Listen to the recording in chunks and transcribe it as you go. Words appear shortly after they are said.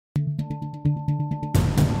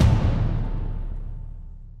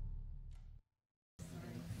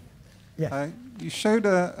Yes. You showed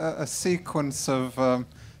a sequence of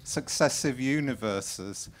successive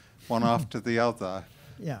universes, one after the other.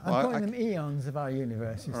 Yeah, I'm calling them eons of our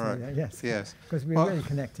universe, you see. Right. Yes. Yes. Because we're really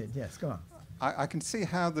connected. Yes, go on. I can see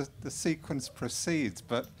how the sequence proceeds,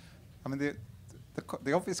 but I mean,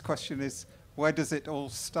 the obvious question is, where does it all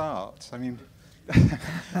start? I mean,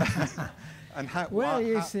 and Well,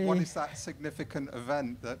 what is that significant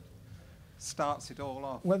event that starts it all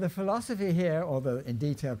off? Well, the philosophy here, although in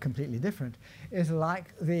detail completely different, is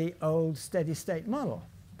like the old steady state model.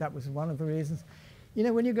 That was one of the reasons. You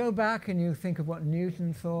know, when you go back and you think of what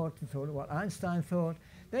Newton thought of what Einstein thought,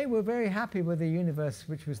 they were very happy with a universe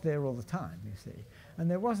which was there all the time, you see. And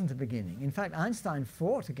there wasn't a beginning. In fact, Einstein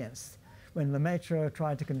fought against, when Lemaitre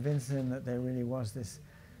tried to convince him that there really was this,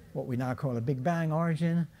 what we now call a Big Bang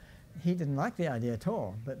origin, he didn't like the idea at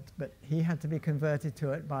all, but he had to be converted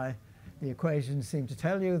to it by the equations seem to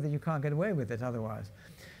tell you that you can't get away with it otherwise.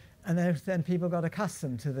 And then people got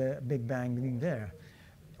accustomed to the Big Bang being there.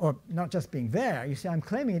 Or not just being there, you see, I'm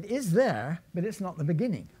claiming it is there, but it's not the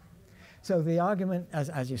beginning. So the argument,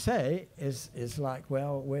 as you say, is like,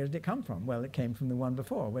 well, where did it come from? Well, it came from the one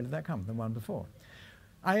before. Where did that come from? The one before.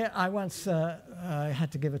 I once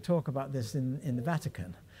had to give a talk about this in the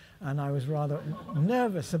Vatican, and I was rather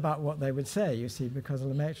nervous about what they would say, you see, because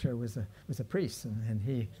Lemaitre was a priest,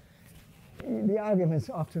 and the arguments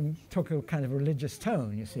often took a kind of religious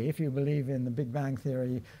tone, you see. If you believe in the Big Bang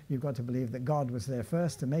theory, you've got to believe that God was there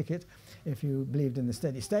first to make it. If you believed in the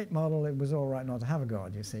steady state model, it was all right not to have a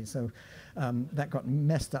God, you see. So that got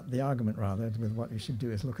messed up the argument, rather, with what you should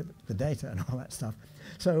do is look at the data and all that stuff.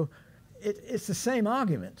 So it's the same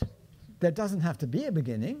argument. There doesn't have to be a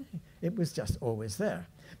beginning. It was just always there.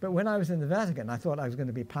 But when I was in the Vatican, I thought I was going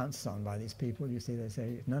to be pounced on by these people. You see, they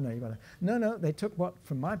say, no, you've got to... No, they took what,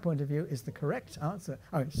 from my point of view, is the correct answer.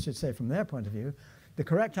 I should say from their point of view, the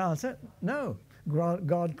correct answer, no.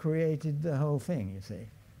 God created the whole thing, you see.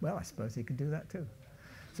 Well, I suppose he could do that too.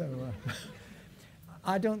 So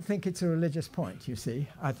I don't think it's a religious point, you see.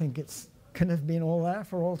 I think it's can have been all there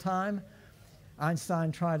for all time.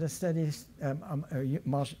 Einstein tried a steady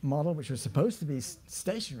model which was supposed to be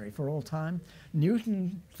stationary for all time.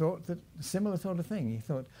 Newton thought that a similar sort of thing. He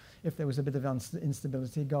thought if there was a bit of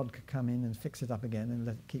instability, God could come in and fix it up again and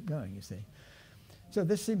let it keep going, you see. So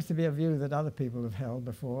this seems to be a view that other people have held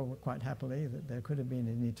before quite happily, that there could have been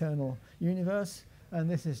an eternal universe, and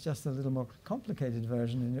this is just a little more complicated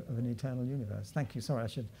version of an eternal universe. Thank you. Sorry, I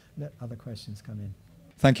should let other questions come in.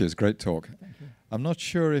 Thank you. It's a great talk. Thank you. I'm not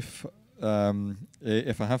sure if I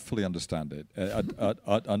have fully understood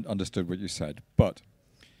what you said, but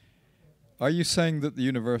are you saying that the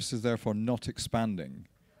universe is therefore not expanding?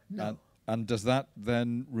 No. And does that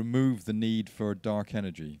then remove the need for dark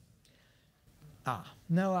energy?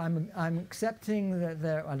 No, I'm accepting that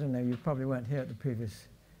there, I don't know, you probably weren't here at the previous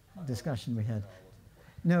discussion we had.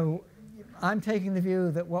 No, I'm taking the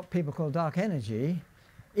view that what people call dark energy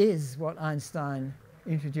is what Einstein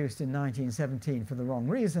introduced in 1917 for the wrong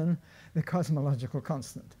reason, the cosmological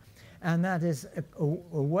constant. And that is a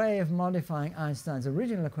way of modifying Einstein's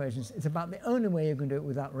original equations. It's about the only way you can do it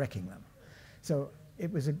without wrecking them. So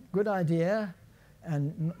it was a good idea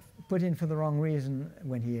and put in for the wrong reason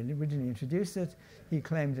when he originally introduced it. He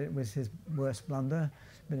claimed it was his worst blunder,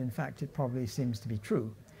 but in fact it probably seems to be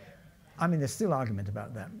true. I mean, there's still argument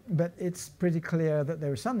about that, but it's pretty clear that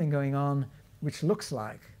there is something going on which looks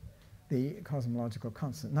like the cosmological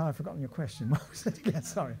constant. Now I've forgotten your question. What was it again?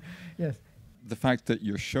 Sorry. Yes. The fact that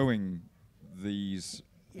you're showing these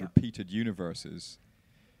repeated universes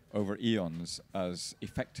over eons as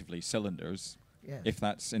effectively cylinders, Yes. if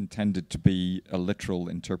that's intended to be a literal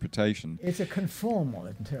interpretation. It's a conformal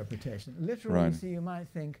interpretation. Literally, Right. you see, you might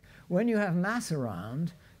think, when you have mass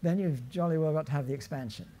around, then you've jolly well got to have the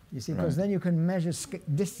expansion. You see, because Right. then you can measure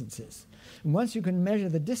distances. And once you can measure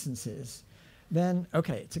the distances, then,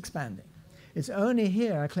 okay, it's expanding. It's only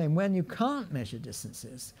here, I claim, when you can't measure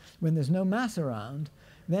distances, when there's no mass around,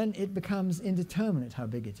 then it becomes indeterminate how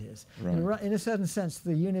big it is. Right. In a certain sense,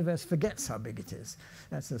 the universe forgets how big it is.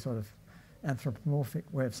 That's a sort of anthropomorphic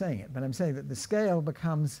way of saying it. But I'm saying that the scale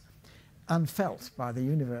becomes unfelt by the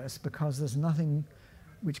universe because there's nothing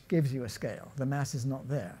which gives you a scale. The mass is not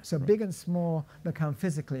there. So Right. big and small become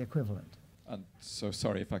physically equivalent. And so,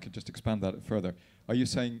 sorry, if I could just expand that further. Are you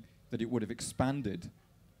saying that it would have expanded,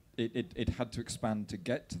 it had to expand to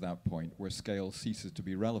get to that point where scale ceases to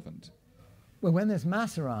be relevant? Well, when there's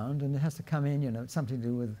mass around and it has to come in, you know, it's something to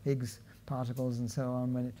do with Higgs particles and so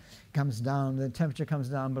on, when it comes down, the temperature comes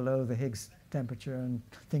down below the Higgs temperature and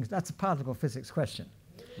things. That's a particle physics question.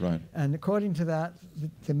 Right. And according to that,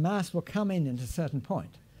 the mass will come in at a certain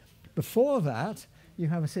point. Before that, you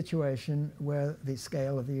have a situation where the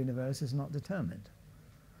scale of the universe is not determined.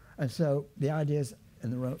 And so the idea is in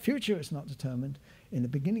the future it's not determined, in the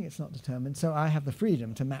beginning it's not determined, so I have the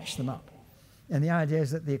freedom to match them up. And the idea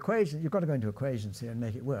is that the equation, you've got to go into equations here and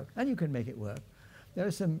make it work. And you can make it work. There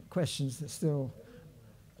are some questions that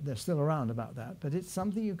they're still around about that, but it's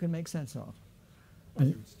something you can make sense of. But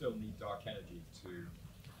you would still need dark energy to...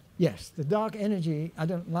 Yes, the dark energy, I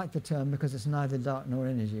don't like the term because it's neither dark nor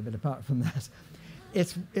energy, but apart from that,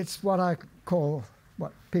 it's what I call,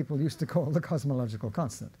 what people used to call the cosmological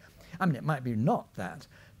constant. I mean, it might be not that,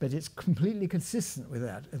 but it's completely consistent with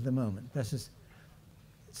that at the moment.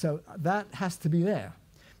 So that has to be there,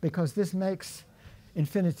 because this makes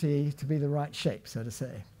infinity to be the right shape, so to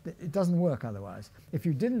say. It doesn't work otherwise. If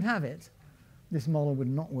you didn't have it, this model would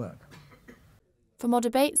not work. For more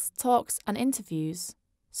debates, talks and interviews,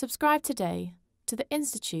 subscribe today to the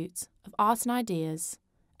Institute of Art and Ideas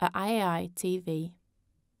at IAI TV.